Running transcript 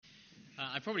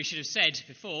I probably should have said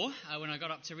before, when I got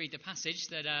up to read the passage,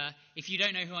 that if you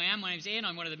don't know who I am, my name's Ian,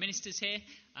 I'm one of the ministers here.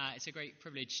 It's a great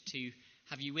privilege to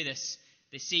have you with us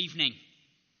this evening.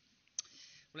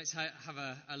 Well, let's have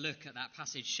a look at that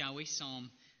passage, shall we? Psalm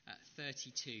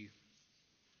 32.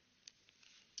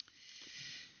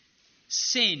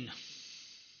 Sin.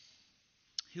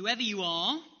 Whoever you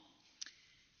are,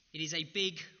 it is a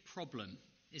big problem,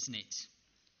 isn't it?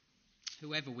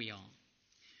 Whoever we are.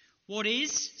 What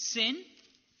is sin?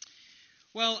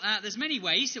 Well, there's many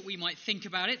ways that we might think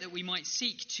about it, that we might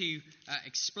seek to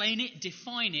explain it,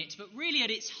 define it, but really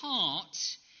at its heart,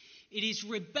 it is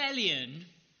rebellion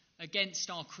against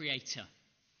our Creator.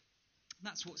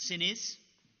 That's what sin is.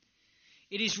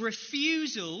 It is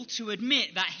refusal to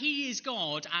admit that He is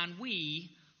God and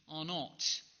we are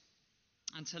not,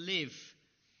 and to live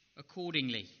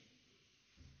accordingly.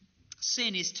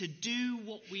 Sin is to do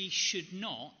what we should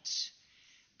not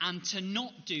and to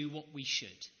not do what we should.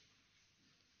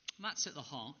 That's at the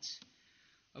heart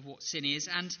of what sin is,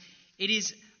 and it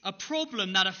is a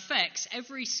problem that affects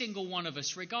every single one of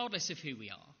us, regardless of who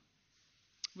we are,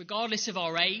 regardless of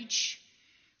our age,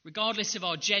 regardless of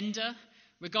our gender,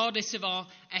 regardless of our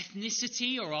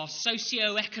ethnicity or our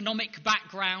socio-economic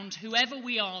background, whoever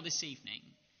we are this evening.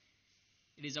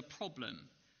 It is a problem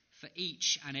for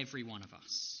each and every one of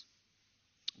us.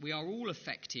 We are all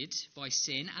affected by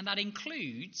sin, and that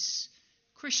includes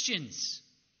Christians.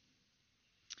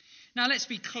 Now, let's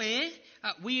be clear.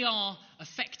 We are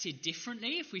affected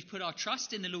differently if we've put our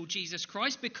trust in the Lord Jesus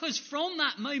Christ, because from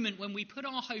that moment when we put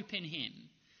our hope in Him,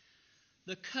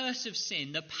 the curse of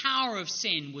sin, the power of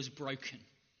sin was broken.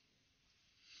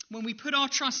 When we put our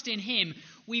trust in Him,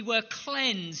 we were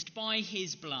cleansed by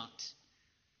His blood,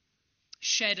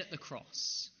 shed at the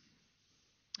cross.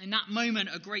 In that moment,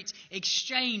 a great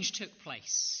exchange took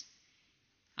place.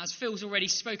 As Phil's already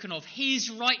spoken of, His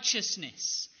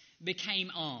righteousness became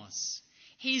ours.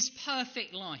 His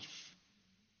perfect life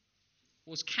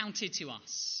was counted to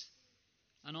us.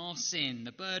 And our sin,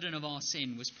 the burden of our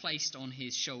sin, was placed on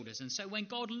His shoulders. And so when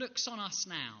God looks on us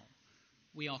now,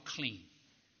 we are clean,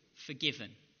 forgiven,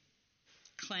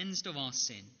 cleansed of our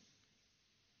sin.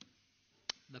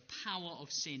 The power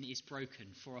of sin is broken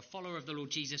for a follower of the Lord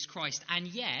Jesus Christ. And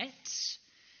yet,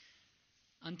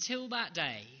 until that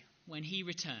day when He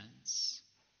returns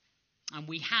and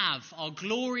we have our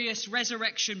glorious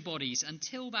resurrection bodies,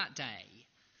 until that day,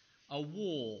 a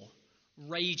war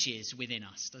rages within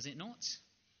us, does it not?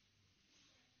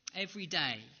 Every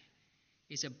day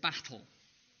is a battle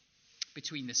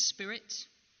between the Spirit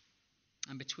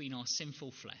and between our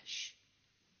sinful flesh.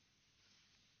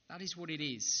 That is what it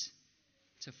is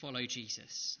to follow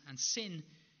Jesus. And sin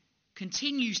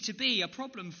continues to be a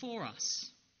problem for us.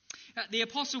 The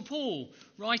Apostle Paul,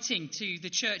 writing to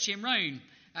the church in Rome,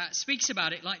 speaks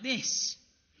about it like this.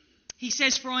 He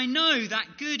says, "For I know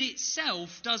that good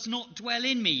itself does not dwell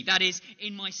in me, that is,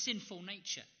 in my sinful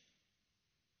nature.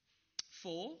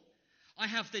 For I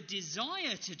have the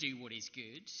desire to do what is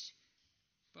good,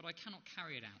 but I cannot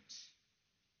carry it out.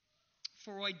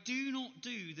 For I do not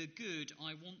do the good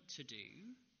I want to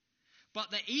do,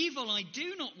 but the evil I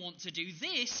do not want to do,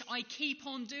 this I keep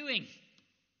on doing."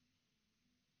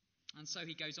 And so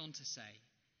he goes on to say,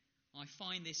 "I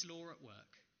find this law at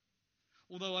work.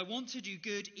 Although I want to do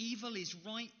good, evil is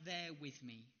right there with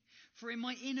me. For in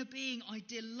my inner being I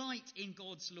delight in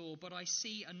God's law, but I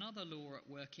see another law at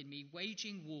work in me,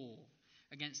 waging war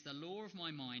against the law of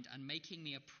my mind and making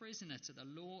me a prisoner to the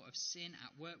law of sin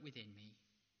at work within me.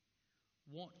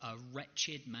 What a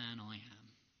wretched man I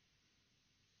am.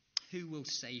 Who will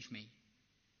save me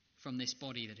from this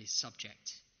body that is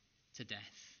subject to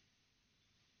death?"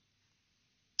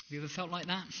 Have you ever felt like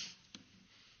that?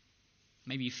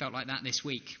 Maybe you felt like that this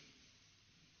week.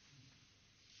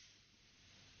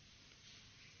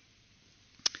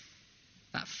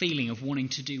 That feeling of wanting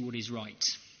to do what is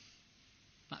right.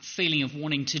 That feeling of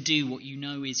wanting to do what you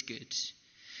know is good.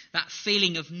 That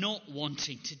feeling of not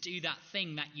wanting to do that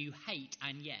thing that you hate,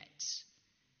 and yet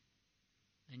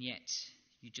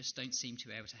you just don't seem to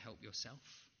be able to help yourself.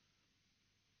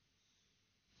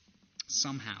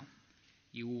 Somehow,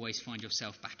 you always find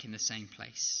yourself back in the same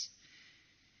place.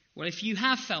 Well, if you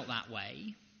have felt that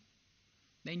way,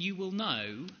 then you will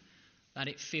know that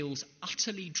it feels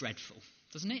utterly dreadful,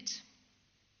 doesn't it?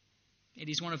 It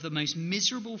is one of the most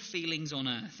miserable feelings on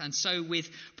earth. And so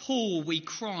with Paul, we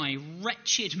cry,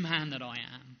 "Wretched man that I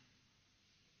am."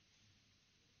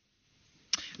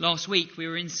 Last week, we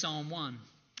were in Psalm 1,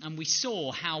 and we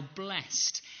saw how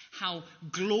blessed, how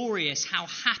glorious, how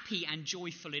happy and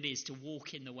joyful it is to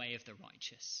walk in the way of the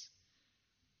righteous.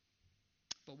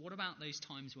 But what about those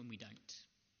times when we don't?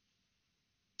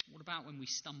 What about when we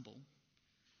stumble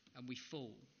and we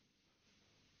fall?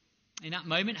 In that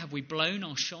moment, have we blown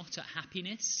our shot at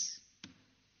happiness?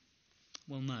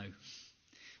 Well, no.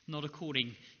 Not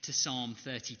according to Psalm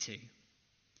 32.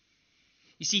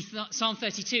 You see, Psalm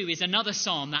 32 is another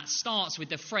psalm that starts with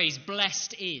the phrase,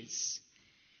 blessed is.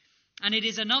 And it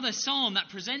is another psalm that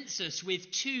presents us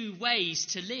with two ways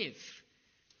to live.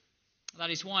 That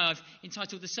is why I've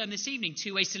entitled the sermon this evening,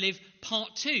 Two Ways to Live,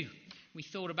 Part 2. We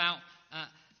thought about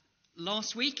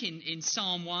last week in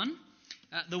Psalm 1,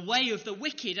 the way of the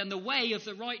wicked and the way of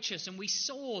the righteous. And we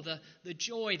saw the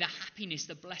joy, the happiness,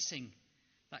 the blessing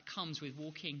that comes with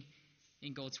walking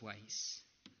in God's ways.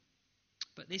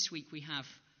 But this week we have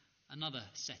another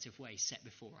set of ways set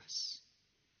before us.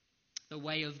 The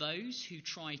way of those who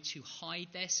try to hide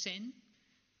their sin,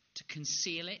 to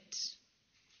conceal it,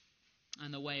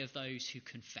 and the way of those who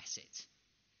confess it.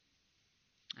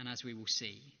 And as we will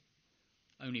see,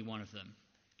 only one of them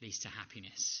leads to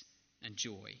happiness and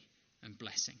joy and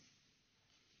blessing.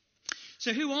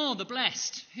 So who are the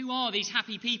blessed? Who are these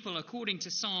happy people according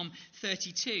to Psalm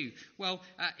 32? Well,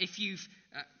 if you've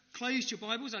closed your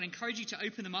Bibles, I'd encourage you to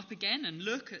open them up again and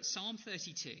look at Psalm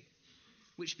 32,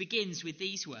 which begins with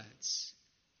these words.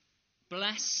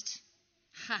 Blessed,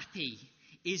 happy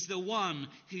is the one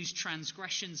whose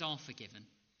transgressions are forgiven,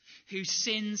 whose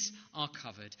sins are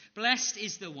covered. Blessed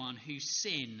is the one whose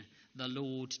sin the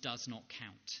Lord does not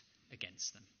count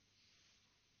against them.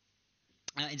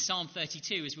 In Psalm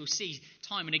 32, as we'll see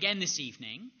time and again this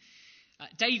evening,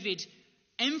 David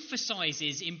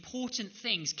emphasizes important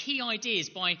things, key ideas,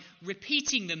 by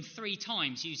repeating them 3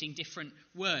 times using different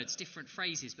words, different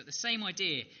phrases, but the same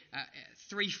idea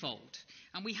threefold.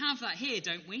 And we have that here,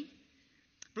 don't we?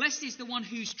 Blessed is the one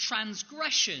whose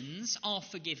transgressions are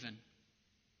forgiven.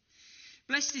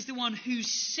 Blessed is the one whose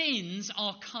sins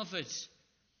are covered.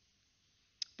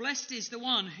 Blessed is the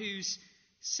one whose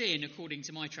sin, according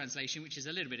to my translation, which is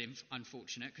a little bit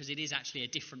unfortunate because it is actually a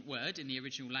different word in the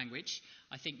original language.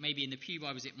 I think maybe in the Pew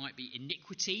Bibles it might be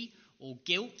iniquity or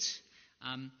guilt,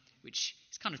 which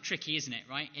is kind of tricky, isn't it,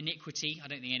 right? Iniquity, I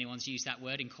don't think anyone's used that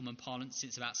word in common parlance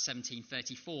since about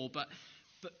 1734,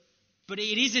 but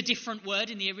it is a different word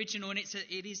in the original, and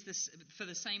it is for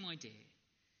the same idea.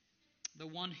 The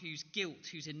one whose guilt,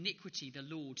 whose iniquity the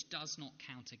Lord does not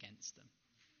count against them.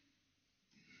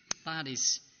 That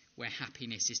is where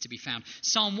happiness is to be found.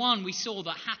 Psalm 1, we saw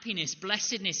that happiness,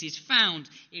 blessedness is found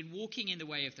in walking in the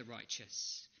way of the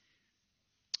righteous.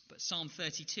 But Psalm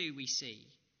 32, we see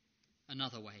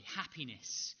another way.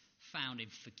 Happiness found in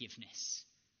forgiveness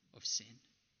of sin.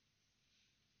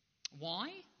 Why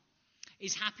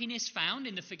is happiness found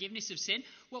in the forgiveness of sin?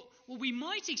 Well, we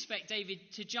might expect David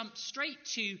to jump straight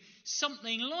to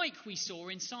something like we saw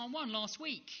in Psalm 1 last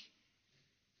week.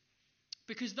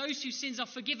 Because those whose sins are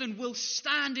forgiven will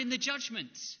stand in the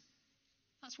judgment.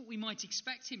 That's what we might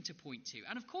expect him to point to.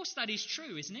 And of course that is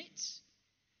true, isn't it?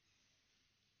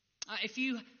 If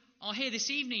you are here this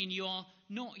evening and you are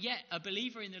not yet a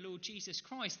believer in the Lord Jesus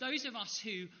Christ, those of us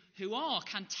who are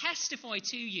can testify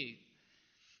to you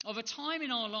of a time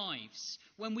in our lives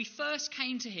when we first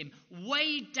came to him,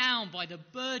 weighed down by the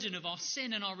burden of our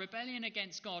sin and our rebellion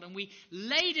against God, and we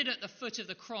laid it at the foot of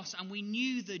the cross, and we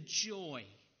knew the joy,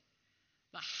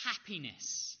 the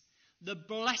happiness, the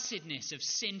blessedness of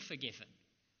sin forgiven.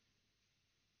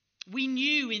 We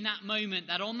knew in that moment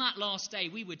that on that last day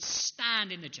we would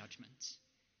stand in the judgment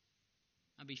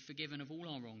and be forgiven of all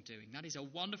our wrongdoing. That is a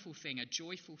wonderful thing, a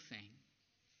joyful thing.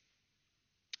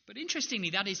 But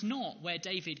interestingly, that is not where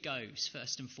David goes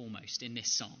first and foremost in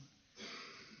this psalm.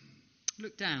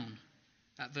 Look down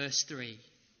at verse 3.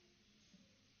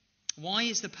 Why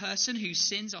is the person whose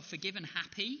sins are forgiven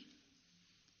happy?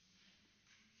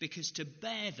 Because to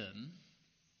bear them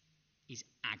is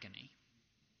agony.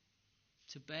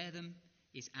 To bear them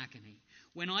is agony.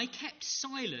 When I kept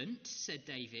silent, said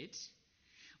David,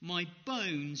 my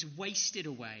bones wasted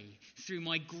away through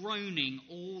my groaning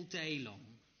all day long.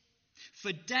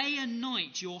 For day and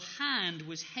night your hand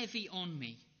was heavy on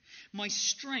me. My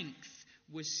strength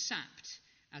was sapped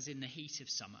as in the heat of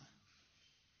summer.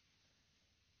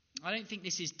 I don't think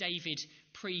this is David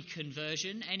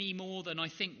pre-conversion any more than I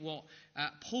think what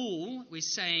Paul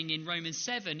was saying in Romans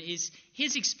 7 is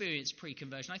his experience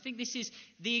pre-conversion. I think this is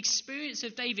the experience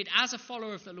of David as a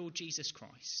follower of the Lord Jesus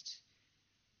Christ.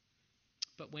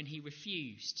 But when he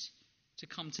refused to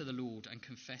come to the Lord and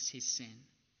confess his sin.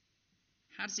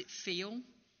 How does it feel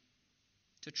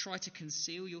to try to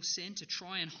conceal your sin, to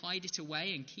try and hide it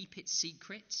away and keep it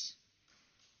secret?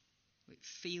 It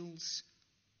feels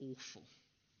awful.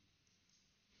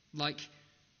 Like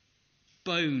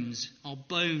our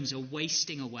bones are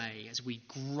wasting away as we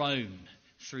groan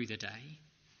through the day.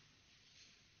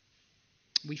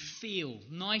 We feel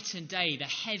night and day the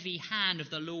heavy hand of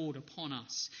the Lord upon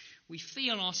us. We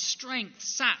feel our strength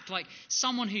sapped like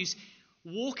someone who's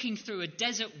walking through a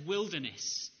desert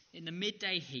wilderness in the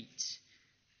midday heat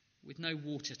with no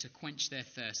water to quench their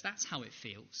thirst. That's how it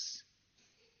feels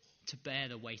to bear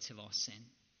the weight of our sin.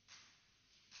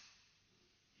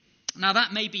 Now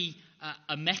that may be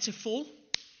a metaphor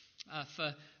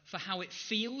for how it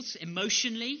feels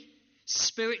emotionally,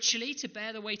 spiritually, to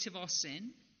bear the weight of our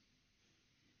sin.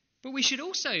 But we should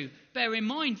also bear in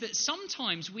mind that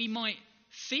sometimes we might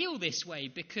feel this way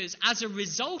because as a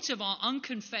result of our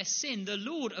unconfessed sin, the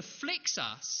Lord afflicts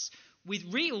us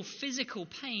with real physical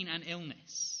pain and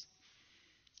illness.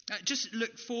 Just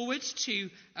look forward to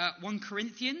 1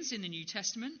 Corinthians in the New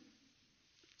Testament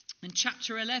in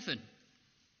chapter 11.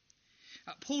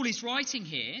 Paul is writing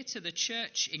here to the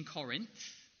church in Corinth,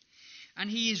 and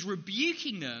he is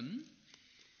rebuking them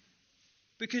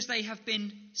because they have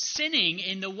been sinning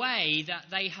in the way that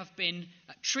they have been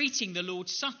treating the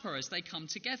Lord's Supper as they come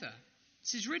together.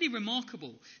 This is really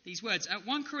remarkable, these words.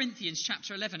 1 Corinthians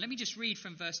chapter 11, let me just read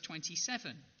from verse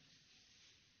 27.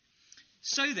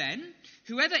 So then,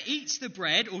 whoever eats the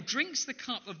bread or drinks the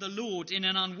cup of the Lord in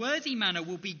an unworthy manner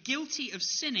will be guilty of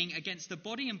sinning against the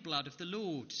body and blood of the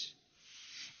Lord.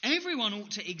 Everyone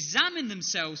ought to examine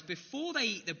themselves before they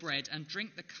eat the bread and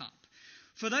drink the cup.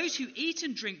 For those who eat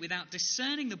and drink without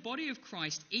discerning the body of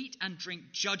Christ eat and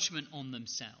drink judgment on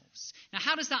themselves. Now,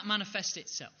 how does that manifest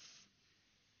itself?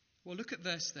 Well, look at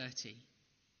verse 30.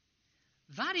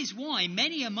 That is why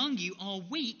many among you are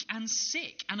weak and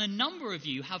sick, and a number of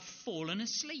you have fallen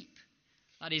asleep.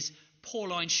 That is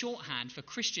Pauline shorthand for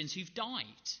Christians who've died.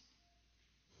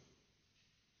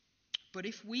 But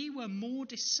if we were more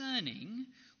discerning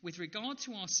with regard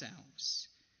to ourselves,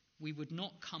 we would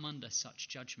not come under such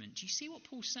judgment. Do you see what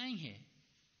Paul's saying here?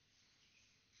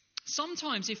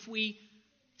 Sometimes if we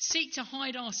seek to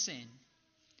hide our sin,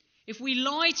 if we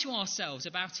lie to ourselves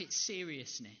about its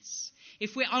seriousness,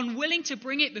 if we're unwilling to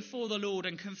bring it before the Lord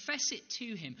and confess it to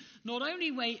him, not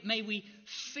only may we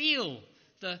feel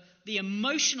the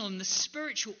emotional and the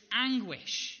spiritual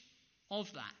anguish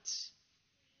of that,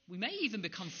 we may even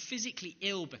become physically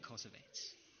ill because of it.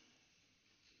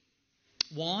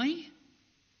 Why?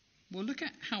 Well, look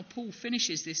at how Paul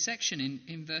finishes this section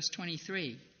in verse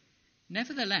 23.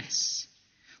 Nevertheless,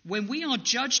 when we are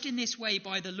judged in this way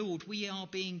by the Lord, we are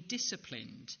being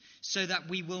disciplined so that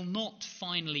we will not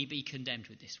finally be condemned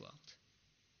with this world.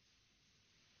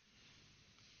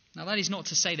 Now, that is not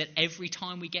to say that every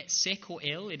time we get sick or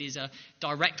ill, it is a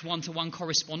direct one-to-one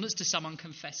correspondence to some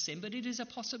unconfessed sin, but it is a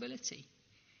possibility.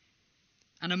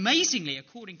 And amazingly,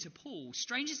 according to Paul,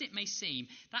 strange as it may seem,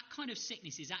 that kind of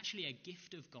sickness is actually a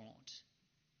gift of God.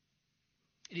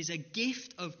 It is a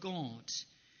gift of God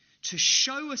to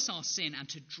show us our sin and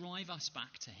to drive us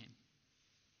back to him.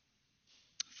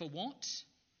 For what?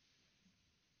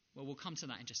 Well, we'll come to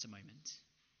that in just a moment.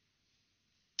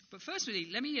 But firstly,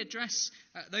 let me address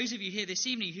those of you here this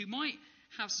evening who might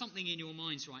have something in your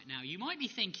minds right now. You might be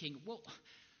thinking, well,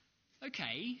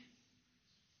 okay,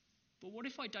 but what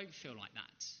if I don't feel like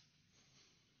that?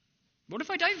 What if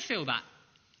I don't feel that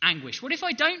anguish? What if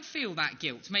I don't feel that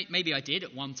guilt? Maybe I did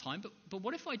at one time, but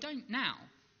what if I don't now?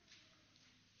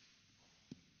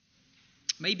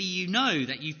 Maybe you know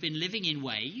that you've been living in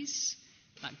ways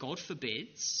that God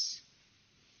forbids,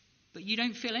 but you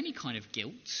don't feel any kind of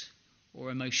guilt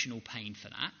or emotional pain for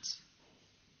that.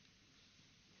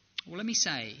 Well, let me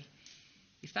say,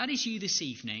 if that is you this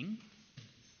evening,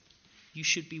 you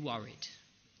should be worried.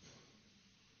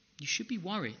 You should be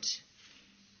worried.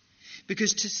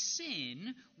 Because to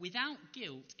sin without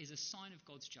guilt is a sign of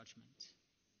God's judgment.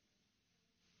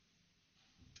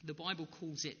 The Bible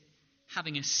calls it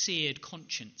having a seared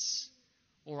conscience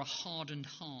or a hardened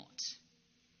heart.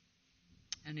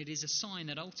 And it is a sign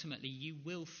that ultimately you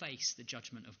will face the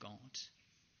judgment of God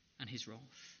and his wrath.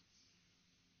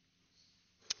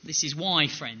 This is why,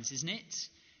 friends, isn't it?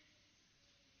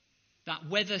 That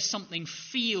whether something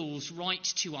feels right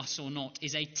to us or not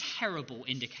is a terrible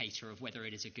indicator of whether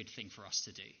it is a good thing for us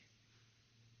to do.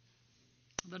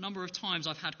 The number of times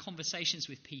I've had conversations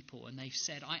with people and they've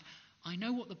said, I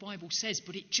know what the Bible says,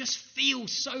 but it just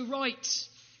feels so right.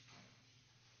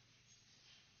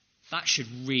 That should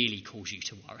really cause you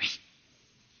to worry.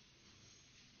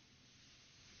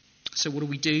 So what do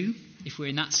we do if we're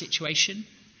in that situation?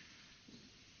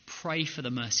 Pray for the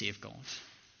mercy of God.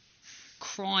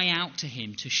 Cry out to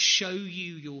him to show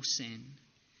you your sin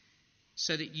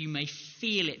so that you may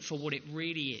feel it for what it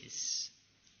really is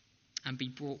and be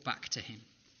brought back to him.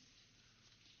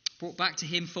 Brought back to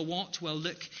him for what? Well,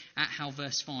 look at how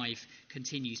verse 5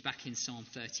 continues back in Psalm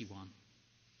 31.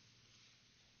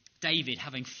 David,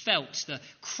 having felt the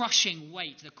crushing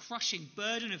weight, the crushing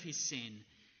burden of his sin,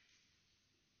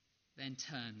 then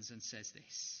turns and says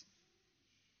this: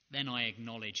 "Then I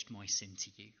acknowledged my sin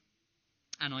to you,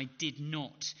 and I did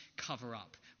not cover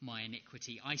up my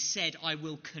iniquity. I said, I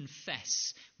will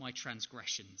confess my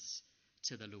transgressions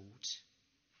to the Lord."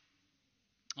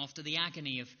 After the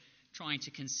agony of trying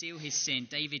to conceal his sin,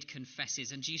 David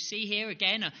confesses. And you see here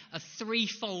again a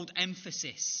threefold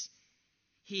emphasis.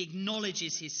 He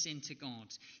acknowledges his sin to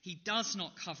God. He does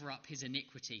not cover up his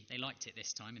iniquity. They liked it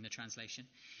this time in the translation.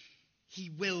 He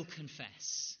will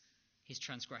confess his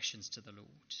transgressions to the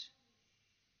Lord.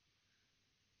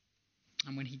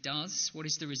 And when he does, what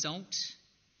is the result?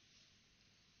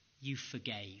 You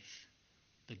forgave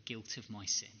the guilt of my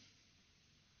sin.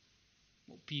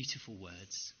 What beautiful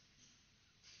words.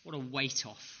 What a weight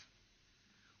off.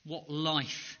 What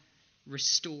life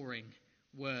restoring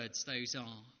words those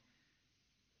are.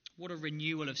 What a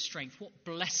renewal of strength. What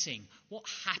blessing. What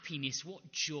happiness.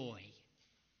 What joy.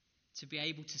 To be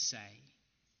able to say,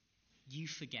 you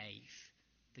forgave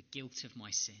the guilt of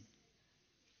my sin.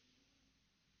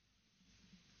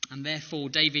 And therefore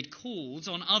David calls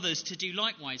on others to do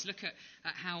likewise. Look at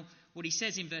what he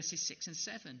says in verses 6 and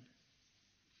 7.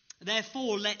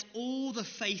 Therefore let all the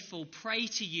faithful pray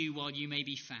to you while you may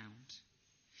be found.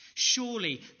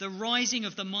 Surely the rising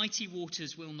of the mighty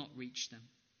waters will not reach them.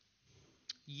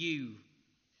 You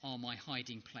are my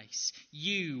hiding place.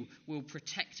 You will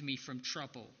protect me from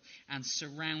trouble and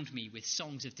surround me with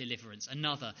songs of deliverance.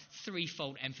 Another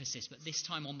threefold emphasis, but this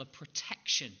time on the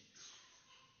protection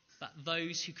that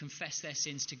those who confess their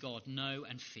sins to God know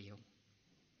and feel.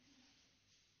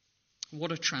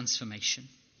 What a transformation.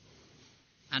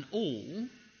 And all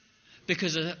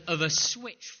because of a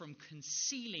switch from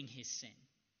concealing his sin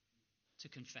to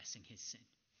confessing his sin.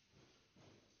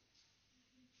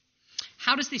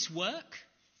 How does this work?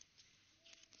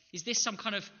 Is this some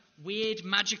kind of weird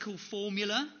magical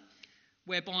formula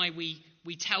whereby we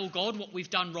tell God what we've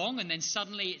done wrong and then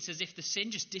suddenly it's as if the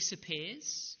sin just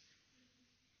disappears?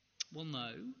 Well,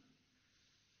 no.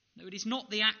 No, it is not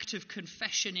the act of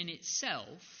confession in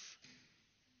itself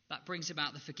that brings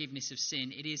about the forgiveness of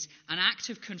sin. It is an act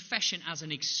of confession as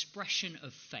an expression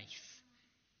of faith.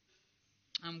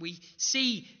 And we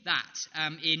see that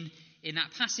in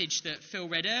that passage that Phil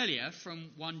read earlier from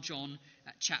 1 John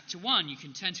chapter 1. You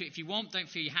can turn to it if you want. Don't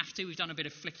feel you have to. We've done a bit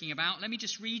of flicking about. Let me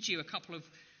just read you a couple of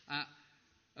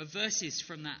verses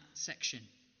from that section.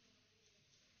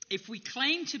 If we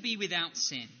claim to be without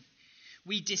sin,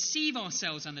 we deceive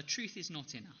ourselves and the truth is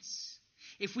not in us.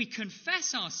 If we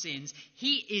confess our sins,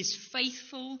 he is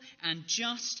faithful and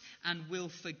just and will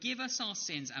forgive us our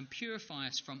sins and purify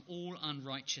us from all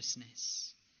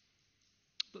unrighteousness.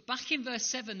 But back in verse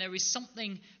 7, there is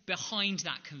something behind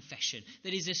that confession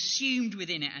that is assumed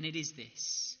within it, and it is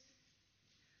this: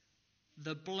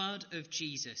 the blood of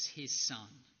Jesus, his Son,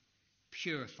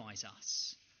 purifies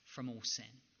us from all sin.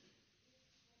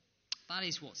 That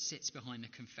is what sits behind the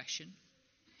confession.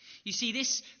 You see,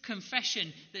 this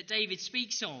confession that David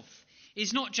speaks of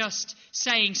is not just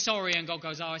saying sorry and God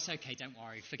goes, oh, it's okay, don't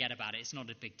worry, forget about it, it's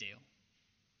not a big deal.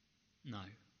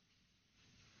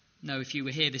 No, if you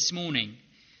were here this morning,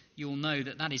 you'll know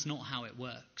that that is not how it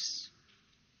works.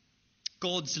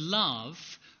 God's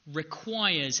love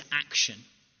requires action.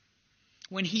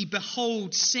 When he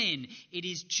beholds sin, it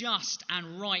is just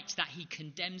and right that he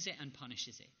condemns it and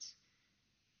punishes it.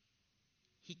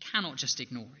 He cannot just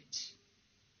ignore it.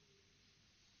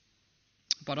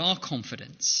 But our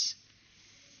confidence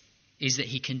is that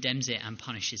he condemns it and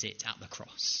punishes it at the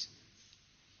cross.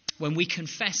 When we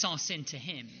confess our sin to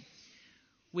him,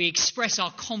 we express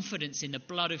our confidence in the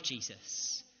blood of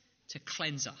Jesus to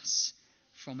cleanse us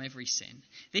from every sin.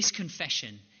 This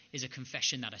confession is a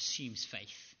confession that assumes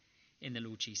faith in the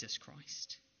Lord Jesus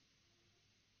Christ.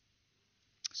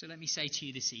 So let me say to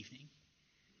you this evening,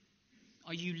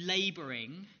 are you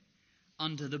labouring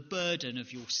under the burden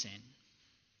of your sin?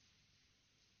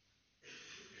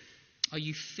 Are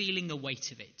you feeling the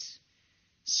weight of it?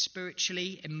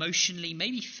 Spiritually, emotionally,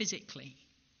 maybe physically?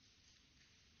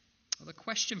 Well, the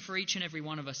question for each and every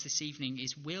one of us this evening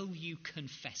is, will you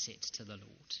confess it to the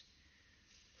Lord?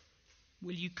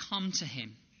 Will you come to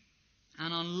him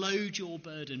and unload your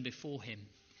burden before him?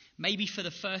 Maybe for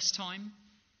the first time.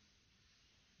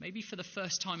 Maybe for the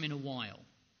first time in a while.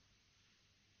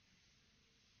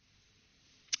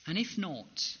 And if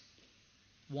not,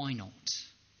 why not?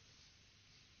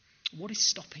 What is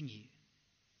stopping you?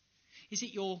 Is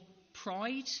it your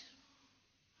pride?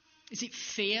 Is it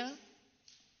fear?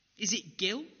 Is it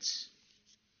guilt?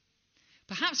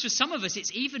 Perhaps for some of us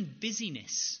it's even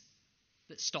busyness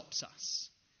that stops us,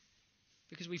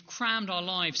 because we've crammed our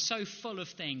lives so full of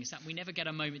things that we never get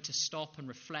a moment to stop and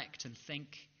reflect and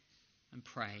think and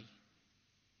pray.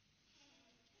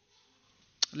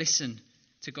 Listen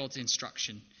to God's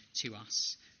instruction to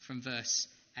us from verse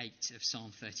 8 of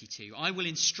Psalm 32. I will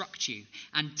instruct you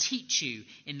and teach you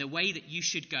in the way that you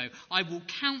should go. I will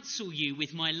counsel you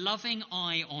with my loving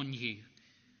eye on you.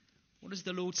 What does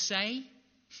the Lord say?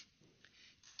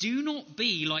 Do not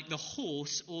be like the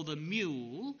horse or the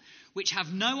mule, which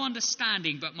have no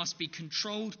understanding but must be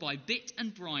controlled by bit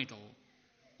and bridle,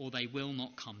 or they will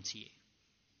not come to you.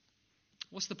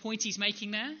 What's the point he's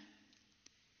making there?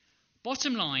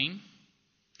 Bottom line,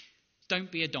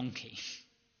 don't be a donkey.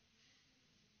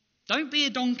 Don't be a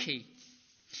donkey.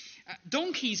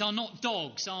 Donkeys are not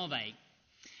dogs, are they?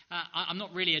 I'm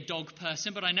not really a dog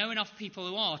person, but I know enough people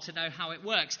who are to know how it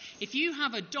works. If you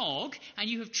have a dog and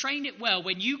you have trained it well,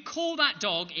 when you call that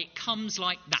dog, it comes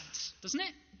like that, doesn't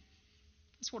it?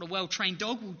 That's what a well-trained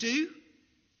dog will do.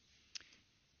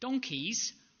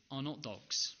 Donkeys are not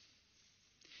dogs.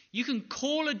 You can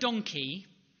call a donkey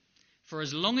for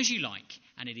as long as you like,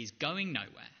 and it is going nowhere.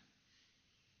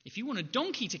 If you want a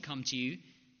donkey to come to you,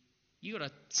 you've got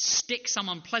to stick some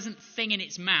unpleasant thing in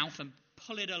its mouth and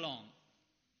pull it along.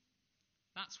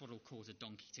 That's what will cause a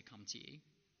donkey to come to you.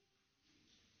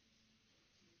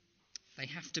 They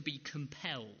have to be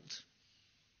compelled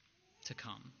to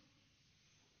come.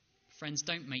 Friends,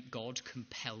 don't make God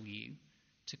compel you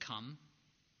to come.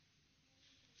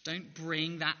 Don't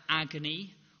bring that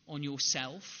agony on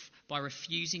yourself by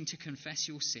refusing to confess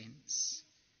your sins.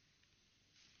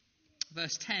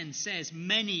 Verse 10 says,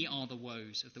 many are the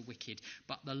woes of the wicked,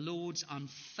 but the Lord's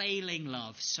unfailing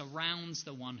love surrounds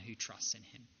the one who trusts in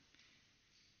him.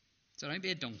 So don't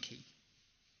be a donkey.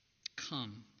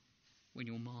 Come when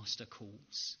your master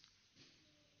calls.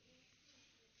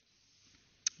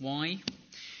 Why?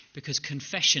 Because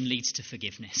confession leads to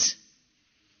forgiveness.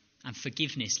 And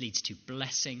forgiveness leads to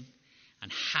blessing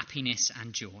and happiness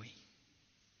and joy.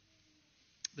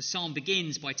 The psalm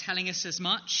begins by telling us as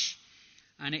much,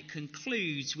 and it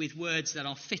concludes with words that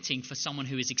are fitting for someone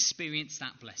who has experienced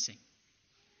that blessing.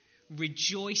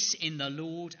 Rejoice in the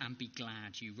Lord and be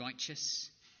glad, you righteous.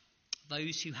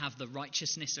 Those who have the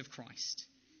righteousness of Christ.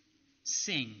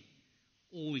 Sing,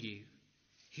 all you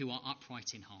who are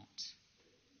upright in heart.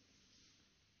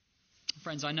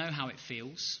 Friends, I know how it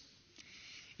feels.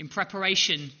 In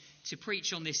preparation to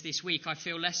preach on this week, I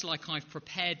feel less like I've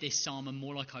prepared this psalm and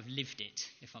more like I've lived it,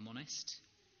 if I'm honest.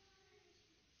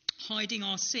 Hiding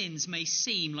our sins may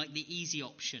seem like the easy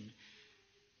option,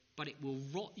 but it will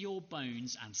rot your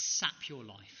bones and sap your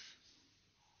life.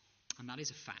 And that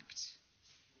is a fact.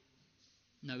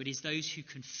 No, it is those who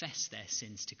confess their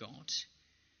sins to God,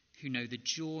 who know the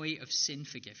joy of sin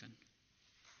forgiven.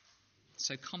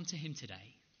 So come to him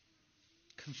today,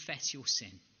 confess your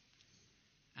sin,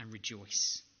 and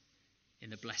rejoice in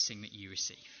the blessing that you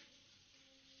receive.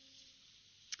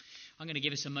 I'm going to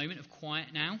give us a moment of quiet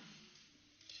now.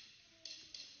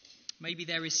 Maybe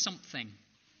there is something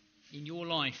in your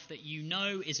life that you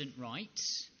know isn't right,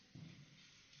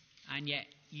 and yet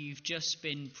you've just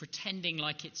been pretending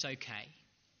like it's okay.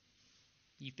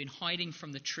 You've been hiding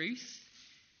from the truth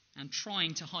and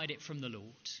trying to hide it from the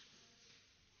Lord.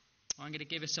 I'm going to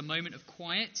give us a moment of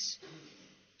quiet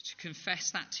to confess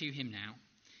that to him now.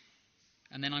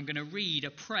 And then I'm going to read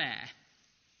a prayer,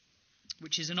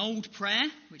 which is an old prayer,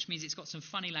 which means it's got some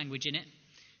funny language in it.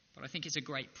 But I think it's a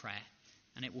great prayer,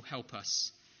 and it will help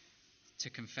us to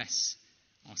confess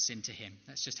our sin to him.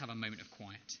 Let's just have a moment of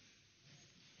quiet.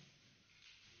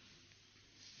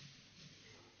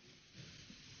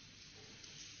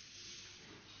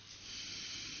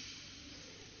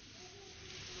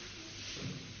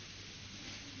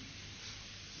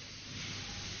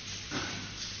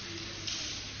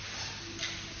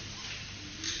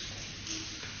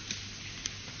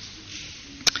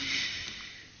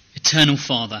 Eternal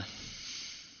Father,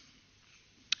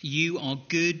 you are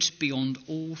good beyond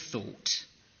all thought,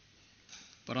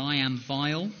 but I am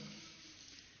vile,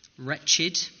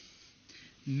 wretched,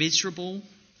 miserable,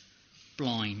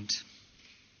 blind.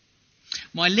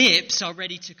 My lips are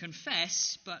ready to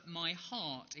confess, but my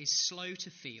heart is slow to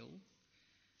feel,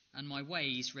 and my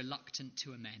ways reluctant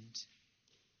to amend.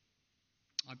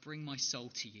 I bring my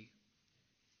soul to you.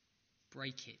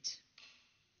 Break it,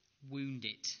 wound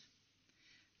it,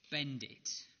 bend it,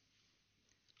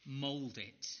 mould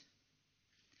it.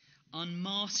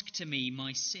 Unmask to me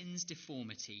my sin's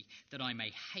deformity, that I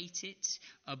may hate it,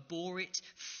 abhor it,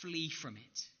 flee from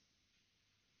it.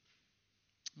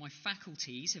 My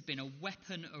faculties have been a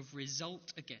weapon of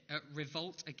revolt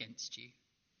against you.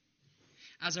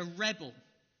 As a rebel,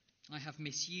 I have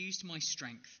misused my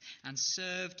strength and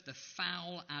served the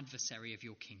foul adversary of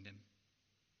your kingdom.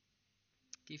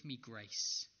 Give me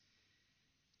grace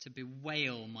to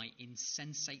bewail my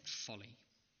insensate folly.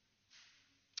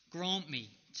 Grant me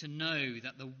to know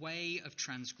that the way of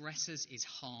transgressors is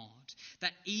hard,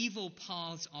 that evil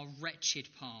paths are wretched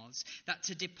paths, that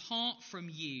to depart from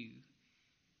you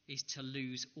is to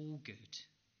lose all good.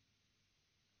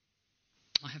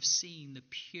 I have seen the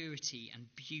purity and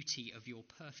beauty of your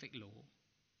perfect law,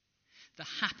 the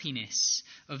happiness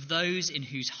of those in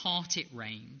whose heart it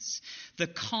reigns, the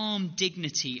calm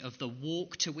dignity of the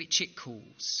walk to which it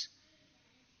calls,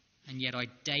 and yet I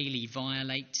daily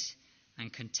violate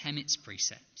and contemn its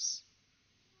precepts.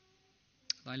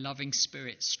 Thy loving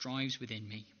spirit strives within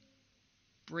me,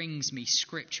 brings me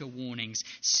scripture warnings,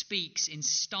 speaks in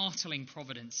startling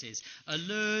providences,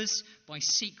 allures by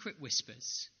secret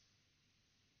whispers,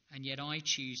 and yet I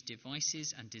choose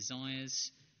devices and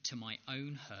desires to my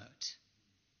own hurt,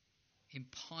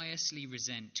 impiously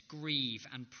resent, grieve,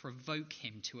 and provoke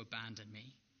him to abandon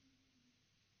me.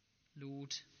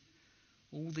 Lord,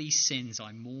 all these sins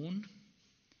I mourn,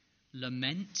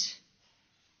 lament,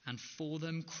 and for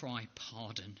them cry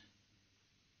pardon.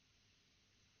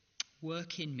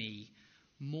 Work in me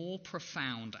more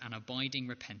profound and abiding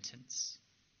repentance.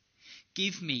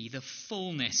 Give me the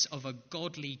fullness of a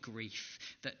godly grief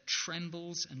that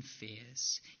trembles and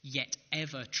fears, yet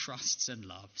ever trusts and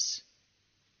loves,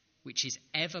 which is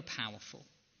ever powerful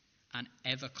and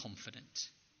ever confident.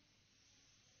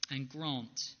 And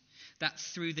grant that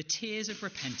through the tears of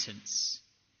repentance,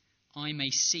 I may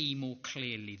see more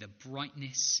clearly the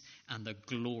brightness and the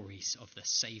glories of the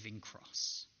saving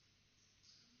cross.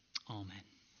 Amen.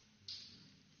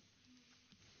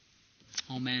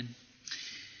 Amen.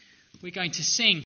 We're going to sing